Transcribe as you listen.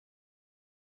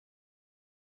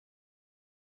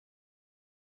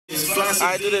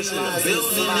Alright, do this shit. Wait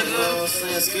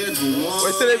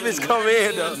till that bitch come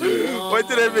in, though. Wait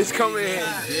till that bitch come in.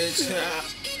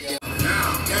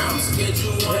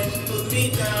 Schedule 1, put me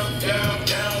down.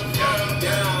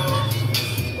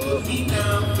 Put me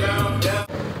down.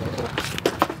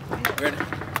 Ready?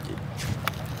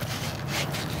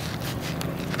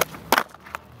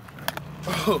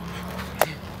 Oh.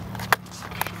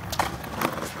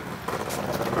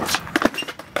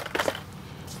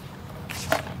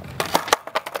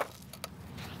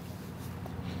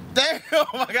 Damn,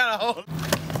 I got a hold.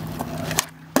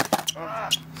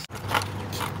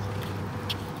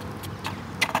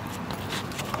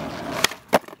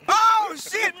 Oh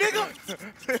shit, nigga!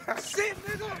 Shit,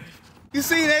 nigga! You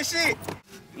see that shit?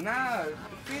 Nah, the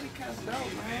 50 kind of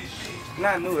dope, man.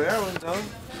 Not new arrows though.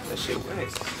 That shit wet.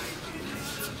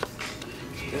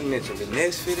 That mentioned the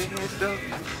next 50 hits though.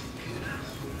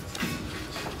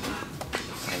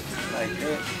 Like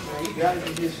that. Man, you gotta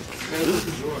do this. Man, this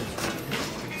is yours.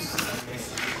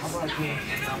 How about you?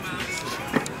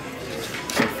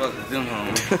 Fuck with them,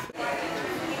 homie.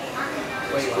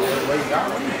 Wait,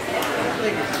 y'all?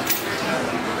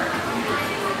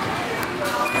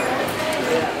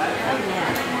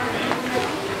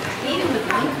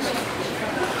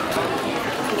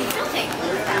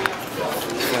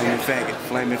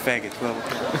 Flaming faggot, 12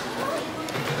 o'clock.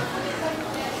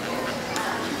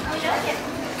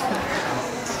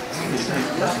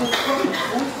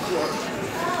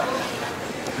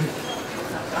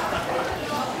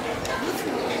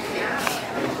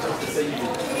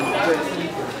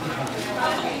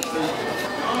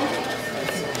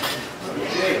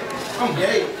 I'm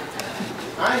gay.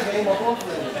 I ain't gay, my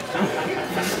boyfriend.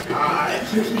 Alright.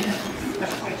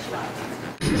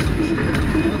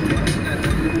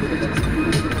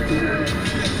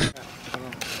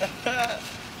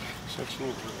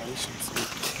 Sexual relationship.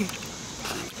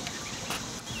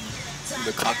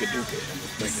 The cock-a-doodle.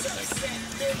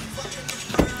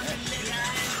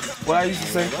 What I used to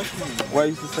say? What I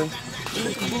used to say?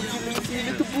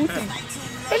 Little booty.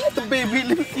 Hey, little baby,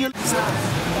 little feel.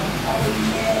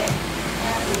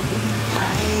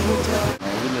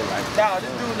 Nah,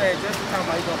 this dude that just talking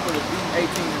about he gonna put a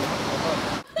B18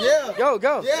 in. Yeah.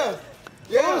 Go. Yeah.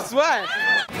 Yeah. Swag.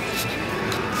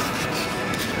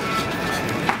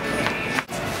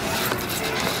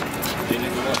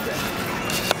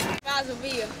 Plaza.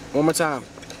 One more time.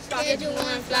 Schedule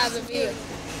 1, Plaza.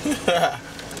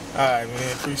 Alright,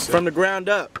 man. Appreciate it. From the ground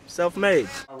up, self-made.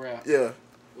 I rap. Yeah.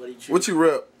 What you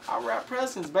rep? I rap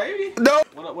Presence, baby. No.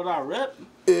 What I rep?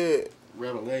 Yeah.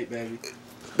 Rebel 8, baby.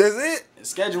 That's it?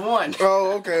 Schedule 1.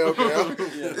 Oh, okay.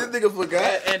 Yeah. This nigga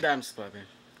forgot. And Diamond Spot, man.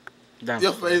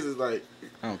 Your face is like.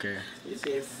 I don't care.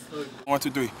 1,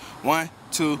 2, 3. 1,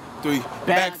 2, 3.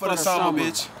 Back for the summer,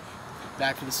 bitch.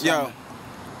 Back for the summer. Yo,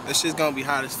 that shit's gonna be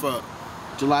hot as fuck.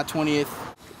 July 20th.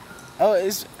 Oh,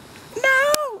 it's...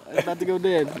 No! It's about to go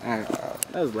dead. Alright.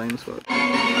 That was lame as fuck.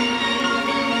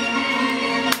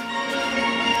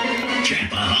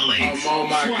 I'm on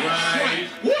my grind.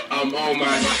 I'm on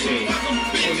my shit.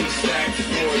 20 stacks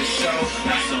for the show.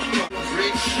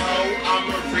 Rich hoe, I'm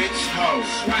a rich hoe.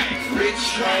 Rich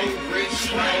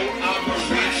hoe, I'm a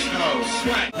rich hoe.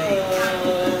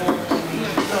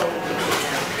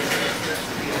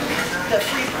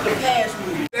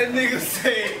 That nigga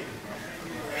said.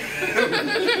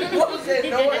 What was that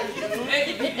noise?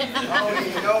 I don't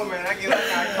even know, man. I get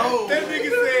like cold. That nigga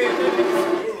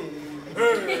said.